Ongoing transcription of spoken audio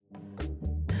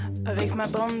Avec ma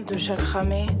bande de chats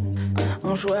cramés,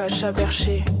 on jouait à chat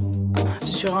perché.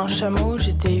 Sur un chameau,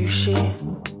 j'étais huché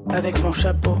avec mon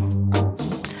chapeau.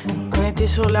 On était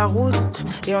sur la route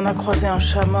et on a croisé un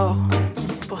chat mort.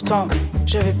 Pourtant,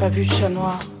 j'avais pas vu de chat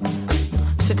noir.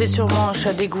 C'était sûrement un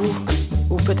chat d'égout,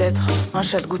 ou peut-être un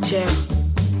chat de gouttière,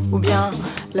 ou bien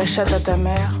la chatte à ta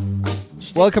mère.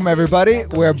 Welcome everybody,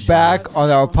 we're back on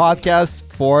our podcast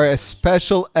for a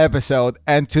special episode,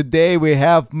 and today we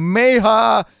have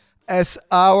Meha as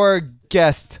our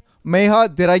guest.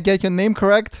 Meha, did I get your name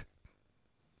correct?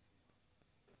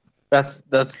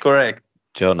 That's correct.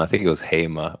 John, I think it was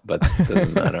Hema, but it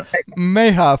doesn't matter.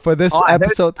 Meha for this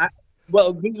episode.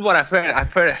 Well, this is what I've heard.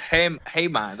 I've heard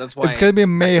Hema. That's why It's gonna be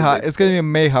Meha. It's gonna be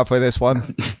Meha for this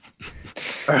one.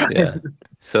 Yeah.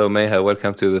 So Meha,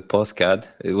 welcome to the podcast.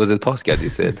 Was it podcast you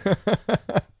said?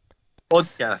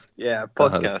 Podcast. Yeah,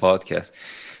 podcast. Podcast.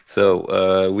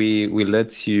 So we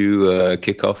let you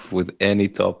kick off with any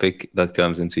topic that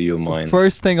comes into your mind.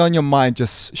 First thing on your mind,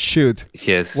 just shoot.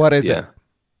 Yes. What is it?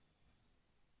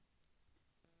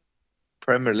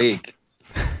 Premier League.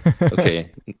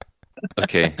 Okay.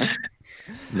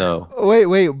 No.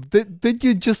 Wait. Did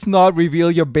you just not reveal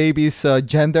your baby's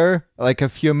gender like a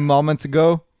few moments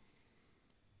ago?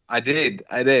 I did.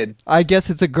 I guess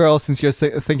it's a girl since you're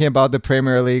thinking about the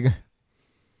Premier League.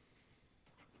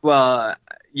 Well,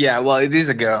 yeah. Well, it is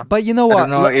a girl. But you know what?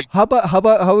 How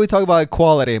about we talk about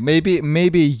equality?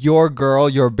 Maybe your girl,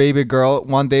 your baby girl,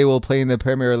 one day will play in the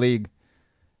Premier League.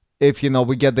 If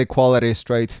we get the equality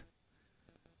straight.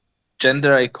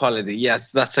 Gender equality.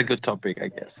 Yes, that's a good topic, I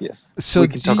guess. Yes. So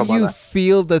do you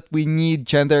feel that we need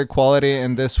gender equality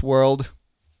in this world?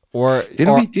 Or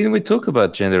didn't we talk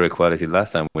about gender equality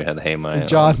last time we had Hema?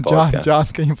 John,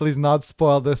 can you please not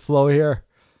spoil the flow here?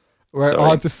 We're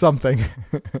on to something.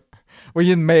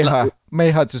 We need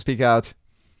Meha to speak out.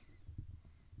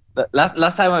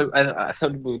 Last time I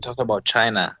thought we talked about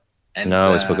China.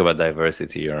 No, we spoke about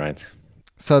diversity. You're right.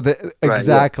 So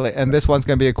exactly, yeah. And this one's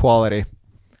gonna be equality.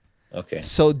 Okay.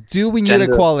 So do we need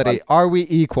equality? Are we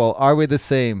equal? Are we the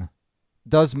same?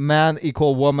 Does man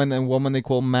equal woman and woman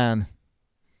equal man?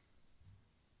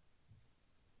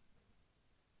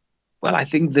 Well, I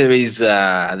think there is.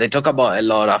 They talk about a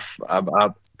lot of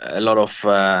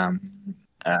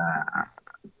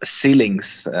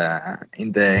ceilings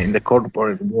in the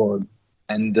corporate world,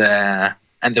 and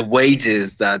the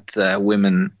wages that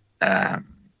women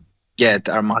get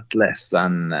are much less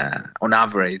than on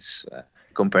average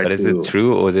compared. But is it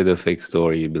true or is it a fake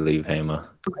story? You believe, Hema?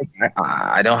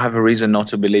 I don't have a reason not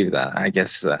to believe that. I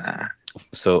guess.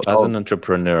 So, as an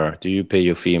entrepreneur, do you pay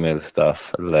your female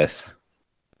staff less?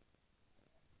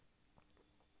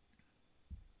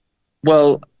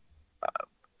 Well,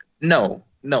 no,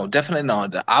 definitely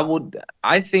not.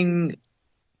 I think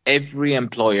every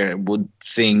employer would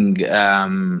think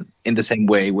in the same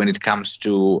way when it comes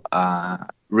to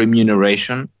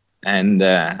remuneration and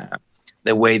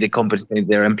the way they compensate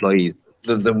their employees.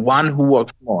 The one who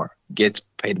works more gets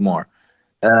paid more.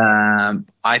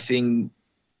 I think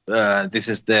this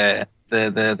is the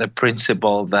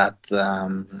principle that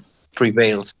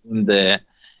prevails in the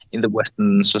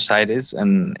Western societies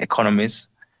and economies.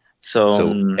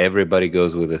 So everybody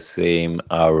goes with the same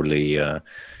hourly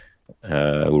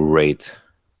rate.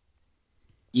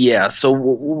 Yeah.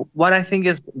 So what I think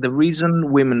is the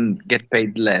reason women get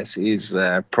paid less is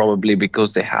probably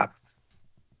because they have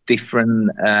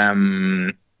different,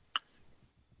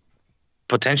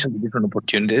 potentially different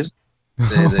opportunities.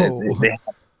 They have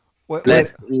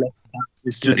less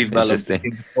to develop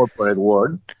in the corporate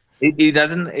world. It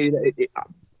doesn't.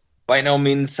 By no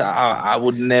means, I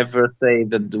would never say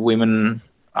that the women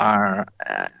have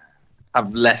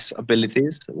less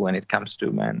abilities when it comes to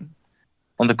men.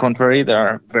 On the contrary, there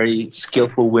are very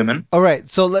skillful women. All right,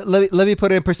 so let me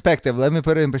put it in perspective.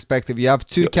 You have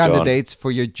two candidates for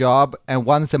your job, and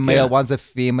one's a male, one's a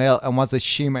female, and one's a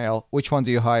she-male. Which one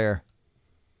do you hire?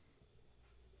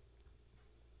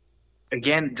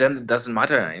 Again, gender doesn't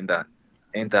matter in that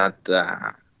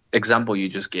example you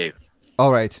just gave.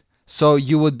 All right. So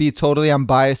you would be totally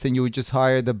unbiased and you would just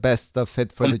hire the best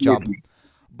fit for the job.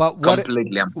 But what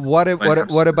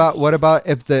about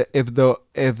if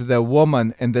the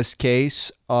woman in this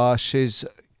case she's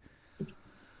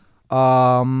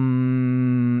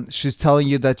telling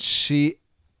you that she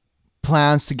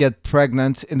plans to get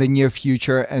pregnant in the near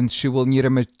future and she will need a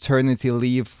maternity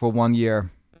leave for 1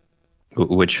 year?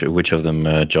 Which of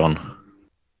them, John?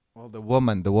 Well, the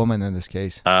woman in this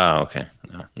case. Okay.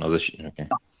 Okay.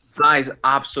 Flies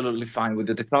absolutely fine with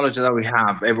the technology that we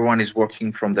have. Everyone is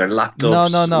working from their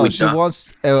laptops. No. She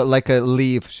wants like a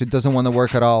leave. She doesn't want to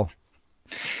work at all.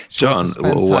 She wants John, to spend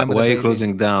time with why the are you baby.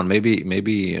 closing down? Maybe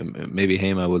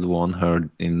Hema would want her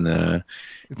in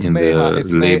It's in Meha. the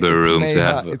It's labor room to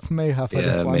Meha. have. It's Meha for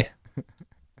this Yeah, one.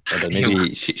 but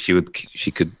maybe she could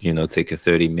take a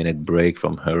 30-minute break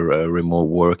from her remote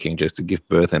working just to give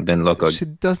birth and then lock out. She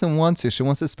doesn't want to. She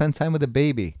wants to spend time with the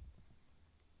baby.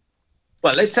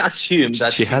 Well, let's assume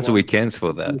that She has wants- weekends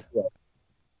for that.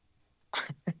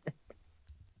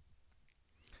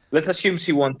 Let's assume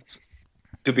she wants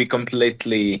to be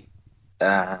completely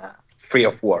free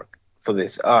of work for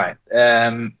this. All right.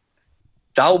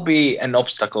 That will be an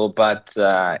obstacle, but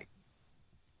I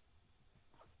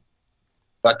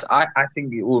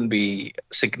think it wouldn't be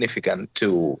significant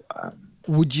to.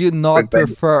 Would you not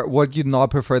prevent-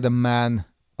 prefer the man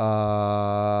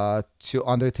to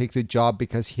undertake the job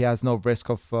because he has no risk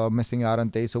of missing out on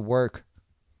days of work?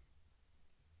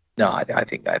 No, I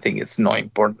think it's not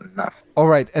important enough. All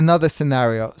right, another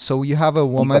scenario. So you have a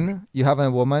woman.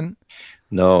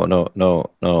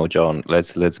 No, John.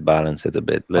 Let's balance it a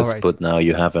bit. Let's right. put now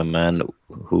you have a man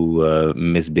who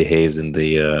misbehaves in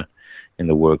the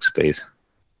workspace,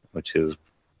 which is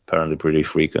apparently pretty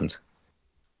frequent.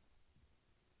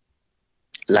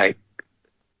 Like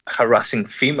harassing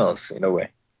females in a way.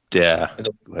 Yeah.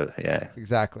 Well, yeah.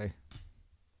 Exactly.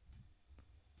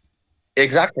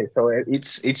 Exactly. So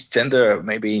each gender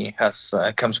maybe has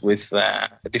comes with a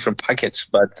different package,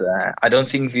 but I don't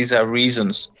think these are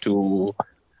reasons to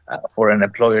for an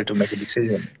employer to make a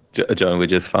decision. John, we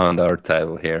just found our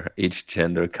title here. Each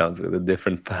gender comes with a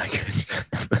different package.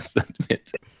 Let's admit.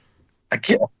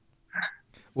 Okay.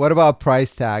 What about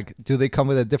price tag? Do they come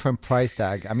with a different price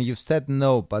tag? I mean, you've said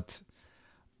no, but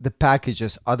the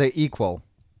packages, are they equal?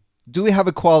 Do we have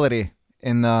equality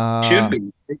in? Should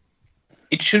be.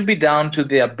 It should be down to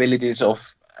the abilities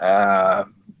of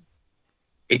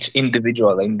each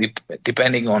individual, and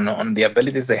depending on the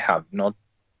abilities they have, not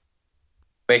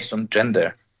based on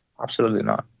gender. Absolutely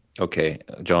not. Okay,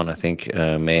 John, I think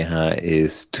Meha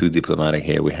is too diplomatic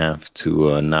here. We have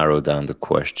to narrow down the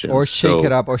question. Or shake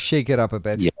it up a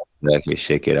bit. Yeah, exactly.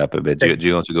 Shake it up a bit. Do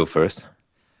you want to go first?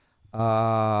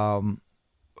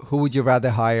 Who would you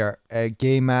rather hire? A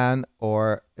gay man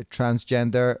or a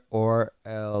transgender or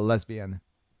a lesbian?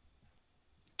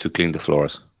 To clean the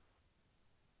floors.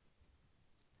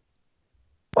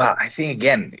 Well, I think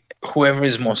again, whoever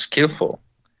is more skillful.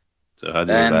 So how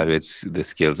do you evaluate the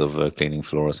skills of cleaning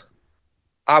floors?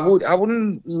 I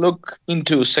wouldn't look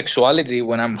into sexuality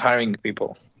when I'm hiring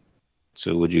people.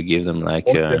 So would you give them like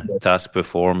a task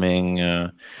performing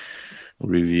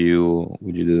review?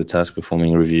 Would you do the task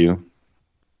performing review?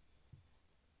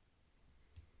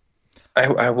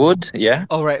 I would, yeah.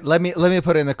 All right, let me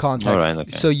put it in the context. All right,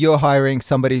 okay. So you're hiring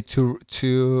somebody to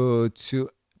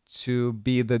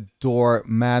be the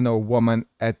doorman or woman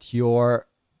at your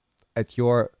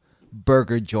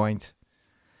burger joint.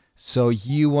 So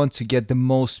you want to get the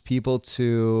most people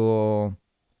to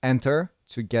enter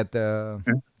to get to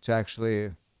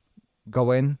actually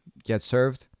go in, get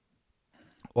served,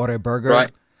 order a burger.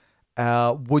 Right.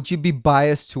 Would you be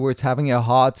biased towards having a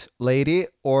hot lady,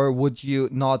 or would you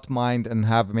not mind and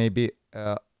have maybe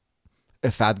a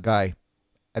fat guy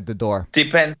at the door?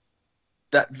 Depends.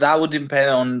 That would depend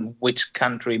on which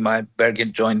country my burger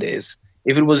joint is.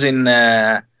 If it was in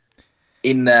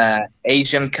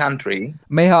Asian country.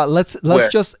 Meha, let's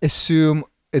just assume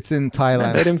it's in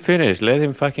Thailand. Let him finish. Let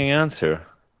him fucking answer.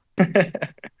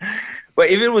 Well,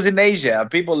 if it was in Asia,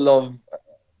 people love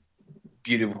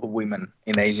beautiful women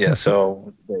in Asia,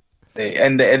 so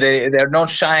they're not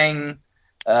shying.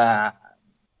 They're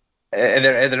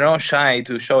not shy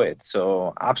to show it.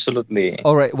 So absolutely.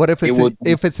 All right. What if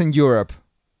it's in Europe?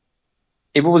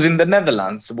 If it was in the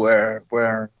Netherlands, where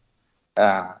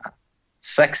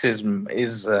sexism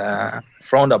is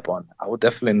frowned upon, I would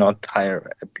definitely not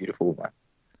hire a beautiful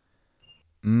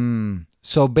woman.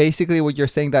 So basically, what you're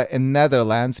saying that in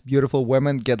Netherlands, beautiful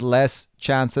women get less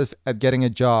chances at getting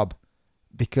a job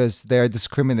because they are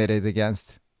discriminated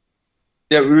against.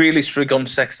 They're really strict on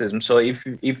sexism. So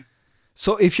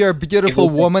if you're a beautiful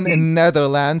woman in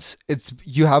Netherlands,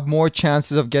 you have more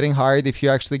chances of getting hired if you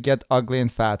actually get ugly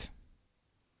and fat.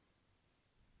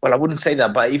 Well, I wouldn't say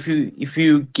that, but if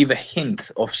you give a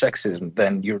hint of sexism,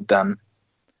 then you're done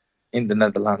in the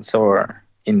Netherlands or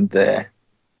in the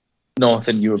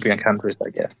Northern European countries, I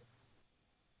guess.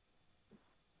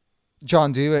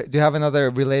 John, do you have another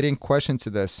relating question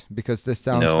to this? Because this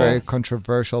sounds very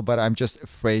controversial, but I'm just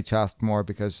afraid to ask more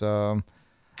because yeah,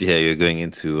 you're going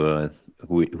into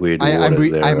weird I'm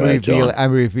waters there,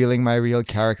 I'm revealing my real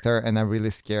character, and I'm really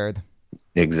scared.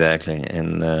 Exactly,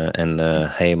 and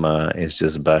Hema is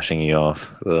just bashing you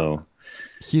off. So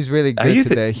He's really Are good you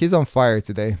today. He's on fire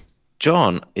today.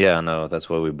 John? Yeah, no, that's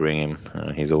why we bring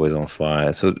him. He's always on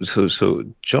fire. So,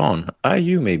 John, are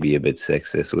you maybe a bit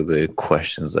sexist with the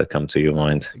questions that come to your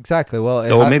mind? Exactly.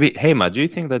 Well, Or maybe, hey, Matt, do you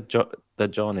think that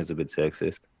John is a bit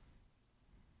sexist?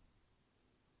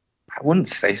 I wouldn't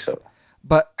say so.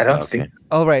 but I don't Okay. think.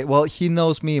 all right. Well, he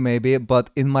knows me maybe,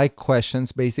 but in my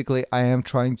questions, basically, I am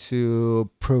trying to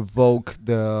provoke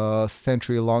the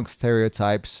century-long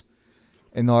stereotypes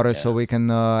in order so Yeah. we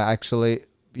can actually,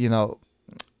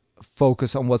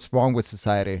 focus on what's wrong with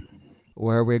society,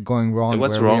 where we're going wrong,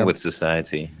 What's where we wrong are. with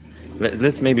society?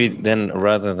 Let's maybe then,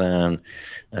 rather than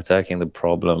attacking the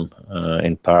problem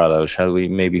in parallel, shall we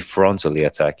maybe frontally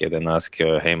attack it and ask,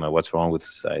 hey, Matt, what's wrong with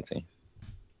society?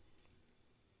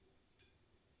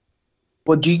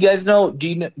 Well, do you guys know? Do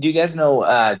you guys know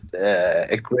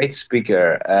a great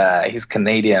speaker? He's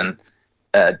Canadian,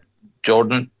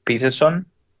 Jordan Peterson.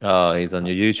 Oh, he's on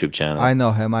your YouTube channel. I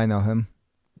know him. I know him.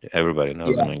 Everybody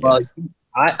knows him, I Well, guess.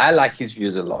 I like his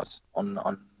views a lot on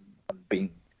being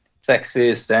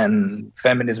sexist and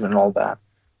feminism and all that.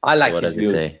 I like What his does he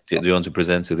views. say? Do you want to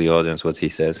present to the audience what he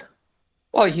says?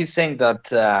 Well, he's saying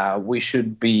that we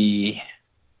should be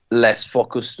less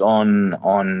focused on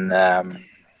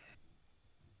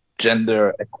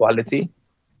gender equality,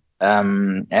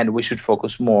 and we should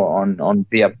focus more on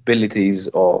the abilities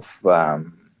of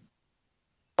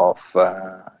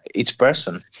each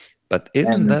person. But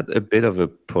isn't And- that a bit of a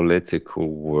political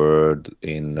word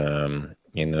in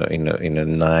a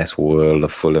nice world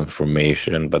of full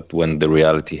information? But when the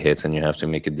reality hits and you have to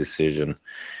make a decision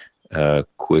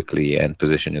quickly and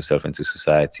position yourself into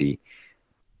society,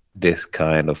 this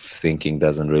kind of thinking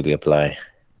doesn't really apply.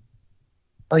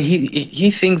 Well,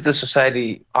 he thinks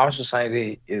our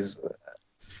society is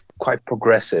quite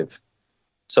progressive,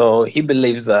 so he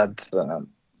believes that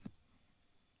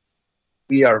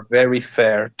we are very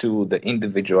fair to the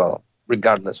individual,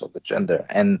 regardless of the gender,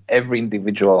 and every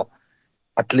individual,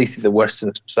 at least in the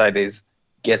Western societies,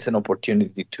 gets an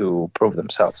opportunity to prove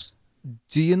themselves.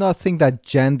 Do you not think that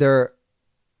do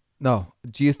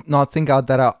you not think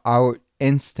that our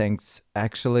instincts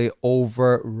actually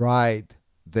override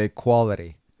the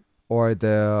equality or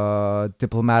the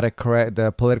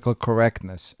the political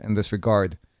correctness in this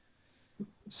regard?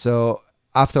 So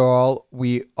after all,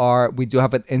 we do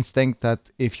have an instinct that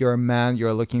if you're a man,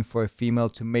 you're looking for a female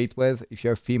to mate with. If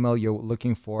you're a female, you're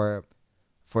looking for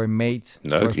a mate,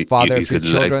 No, for a father you of your could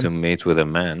like children. to mate with a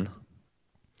man.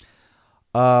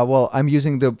 Well, I'm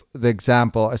using the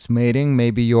example as mating.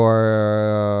 Maybe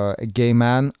you're a gay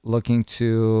man looking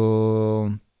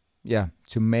to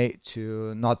mate,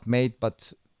 to not mate,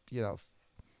 but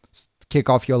kick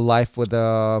off your life with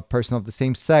a person of the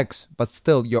same sex. But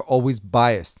still, you're always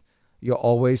biased. You're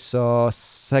always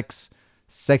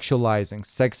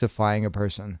sexifying a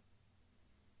person.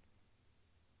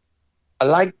 I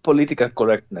like political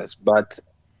correctness, but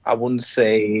I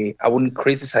wouldn't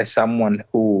criticize someone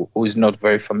who is not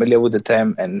very familiar with the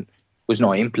term and who's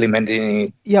not implementing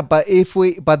it. Yeah, but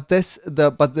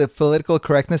the political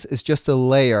correctness is just a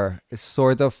layer. It's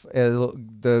sort of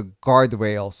the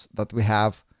guardrails that we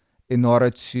have in order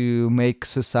to make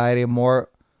society more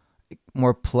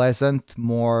pleasant,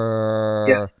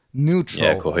 more neutral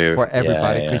Yeah, coherent. for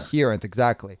everybody, Yeah. coherent,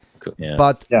 exactly. Yeah.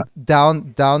 But Yeah.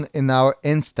 down in our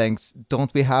instincts,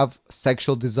 don't we have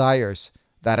sexual desires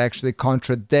that actually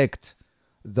contradict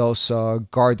those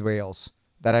guardrails,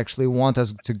 that actually want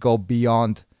us to go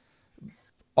beyond,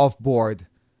 off board,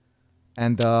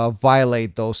 and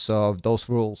violate those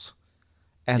rules?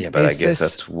 And Yeah, but I is guess this-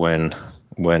 that's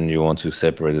when you want to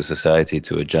separate the society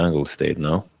to a jungle state,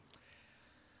 no?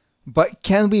 But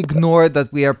can we ignore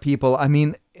that we are people? I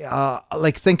mean,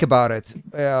 think about it.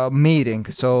 Meeting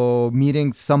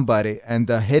somebody and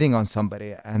hitting on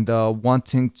somebody and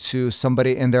wanting to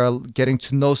somebody in there, getting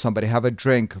to know somebody, have a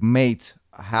drink, mate,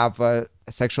 have a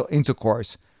sexual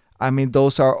intercourse. I mean,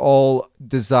 those are all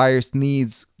desires,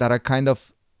 needs that are kind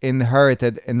of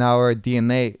inherited in our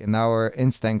DNA, in our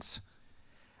instincts.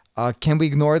 Can we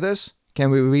ignore this?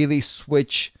 Can we really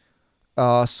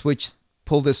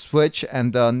pull the switch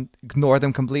and ignore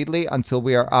them completely until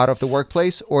we are out of the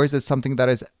workplace? Or is it something that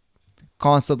is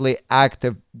constantly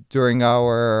active during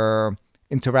our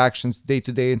interactions,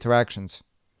 day-to-day interactions?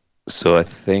 So I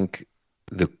think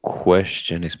the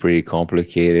question is pretty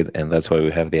complicated, and that's why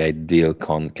we have the ideal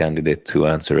candidate to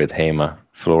answer it. Hema,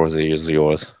 floor is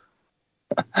yours.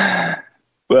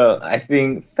 Well, I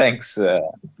think thanks,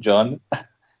 John,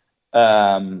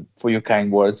 for your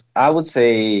kind words. I would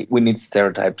say we need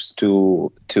stereotypes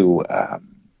to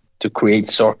create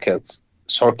shortcuts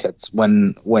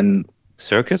when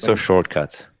Circuits or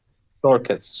shortcuts?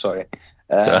 shortcuts. Sorry,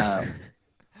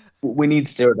 We need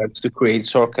stereotypes to create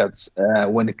shortcuts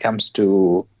when it comes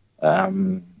to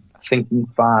thinking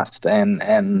fast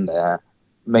and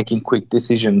making quick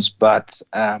decisions. But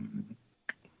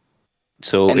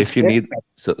so and if you need,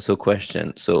 stereotypes- so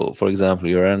question. So for example,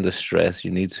 you're under stress.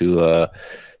 You need to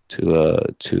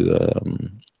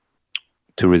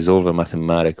resolve a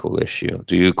mathematical issue.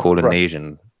 Do you call an Right.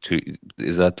 Asian?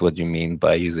 Is that what you mean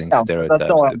by using No, stereotypes? that's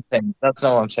not what I'm saying. That's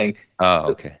not what I'm saying.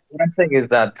 Okay. What I'm saying is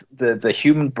that the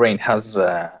human brain has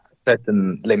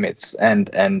certain limits, and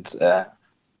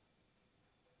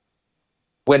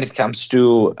when it comes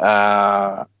to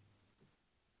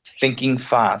thinking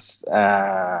fast,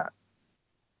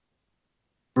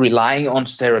 relying on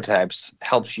stereotypes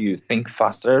helps you think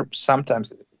faster.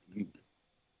 Sometimes you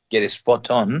get it spot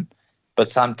on, but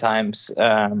sometimes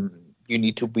you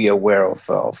need to be aware of.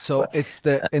 So it's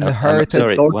the I'm inherited.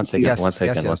 sorry, one second, Yes, one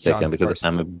second, yes, one yes, second, John, of because course.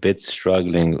 I'm a bit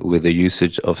struggling with the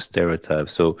usage of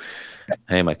stereotypes. So,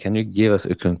 Hema, can you give us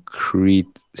a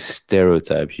concrete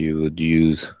stereotype you would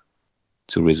use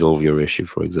to resolve your issue,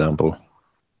 for example?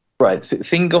 Right.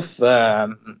 Think of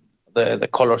the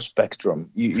color spectrum.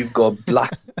 You've got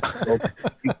black,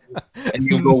 and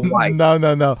you go white. No.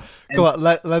 Go on.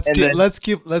 Let's and keep then- let's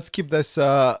keep this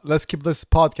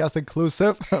podcast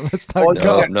inclusive. Let's not Oh,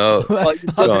 go. No, Let's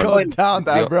John, not go John, down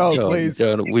that road, please.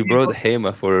 John, we brought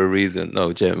Hema for a reason.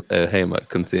 No, Hema,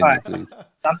 continue, Alright. please.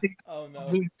 Something. Oh no.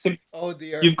 Simple. Oh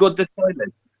dear. You've got the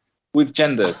toilet with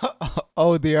genders.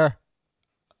 Oh dear.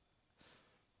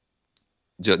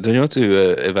 Don't you want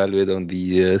to evaluate on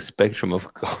the spectrum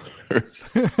of colors?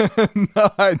 No,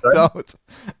 I don't.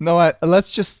 No, let's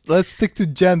stick to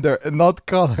gender and not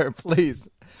color, please.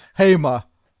 Hema,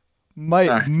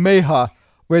 Meha,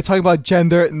 we're talking about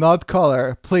gender, not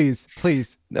color. Please.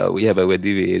 No, yeah, but we're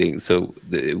deviating. So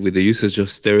with the usage of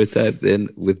stereotype, then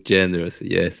with genders,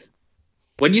 yes.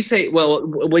 When you say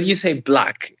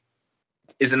black,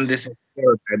 isn't this a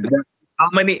stereotype?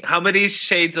 How many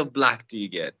shades of black do you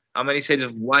get? How many shades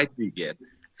of white do you get?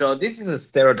 So this is a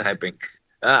stereotyping.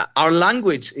 Our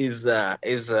language is a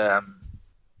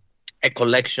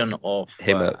collection of.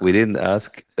 Hema, we didn't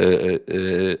ask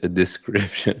a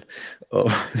description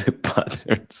of the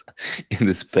patterns in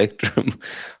the spectrum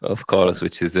of colors,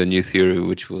 which is a new theory,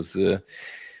 which was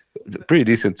pretty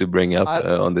decent to bring up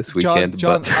on this weekend.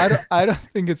 John, but I don't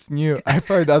think it's new. I've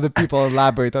heard other people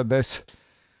elaborate on this.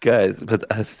 guys, but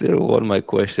I still want my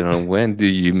question on when do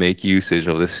you make usage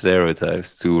of the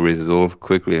stereotypes to resolve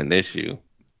quickly an issue?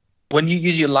 When you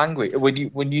use your language, when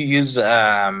you use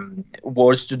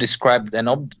words to describe an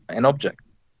object.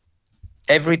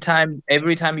 Every time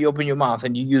you open your mouth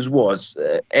and you use words,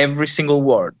 every single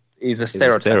word is a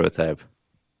stereotype.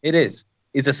 It is.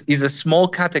 It's a small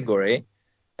category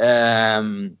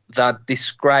that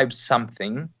describes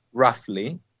something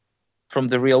roughly from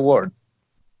the real world.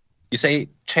 You say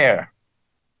chair.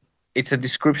 It's a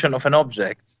description of an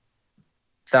object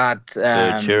that. So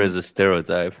a chair is a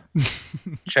stereotype.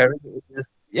 Chair,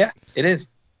 yeah, it is.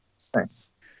 Right.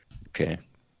 Okay.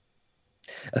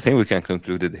 I think we can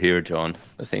conclude it here, John.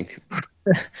 I think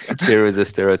chair is a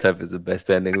stereotype is the best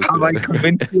ending we Am I could ever.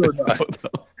 convinced you or not?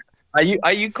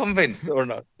 Are you convinced or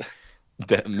not?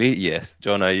 Me, yes.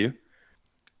 John, are you?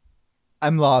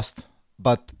 I'm lost,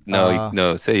 but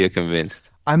No, say you're convinced.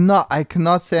 I'm not. I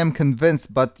cannot say I'm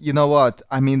convinced, but you know what?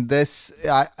 I mean, this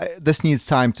needs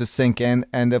time to sink in,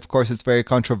 and of course, it's very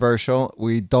controversial.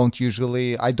 I don't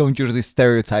usually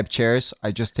stereotype chairs.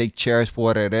 I just take chairs for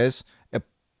what it is, a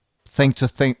thing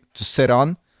to sit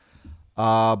on.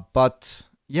 But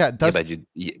yeah,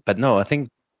 but no, I think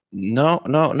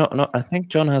no. I think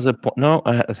John has a point. No,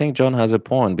 I think John has a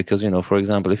point because for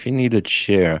example, if you need a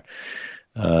chair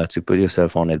to put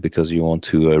yourself on it because you want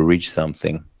to reach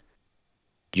something.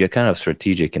 You're kind of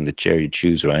strategic in the chair you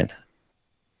choose, right?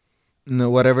 No,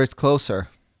 whatever is closer,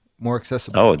 more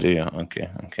accessible. Oh, do you? Okay.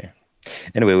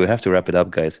 Anyway, we have to wrap it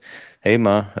up, guys. Hey,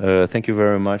 Ma, thank you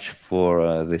very much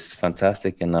for this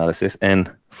fantastic analysis and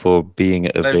for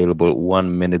being available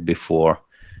 1 minute before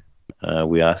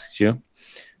we asked you.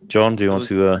 John, do you want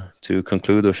to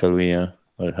conclude, or shall we? Or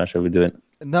how shall we do it?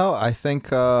 No, I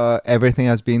think everything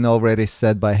has been already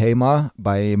said by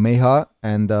Meha,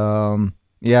 and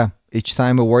yeah. Each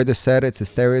time a word is said, it's a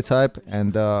stereotype,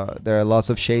 and there are lots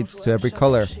of shades to every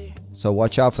color. So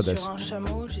watch out for this.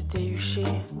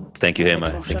 Thank you,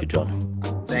 Hema. Thank you, John.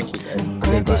 Thank you, guys.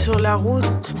 On était sur la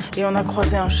route et on a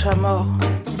croisé un chat mort.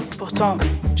 Pourtant,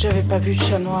 j'avais pas vu de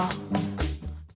chat noir.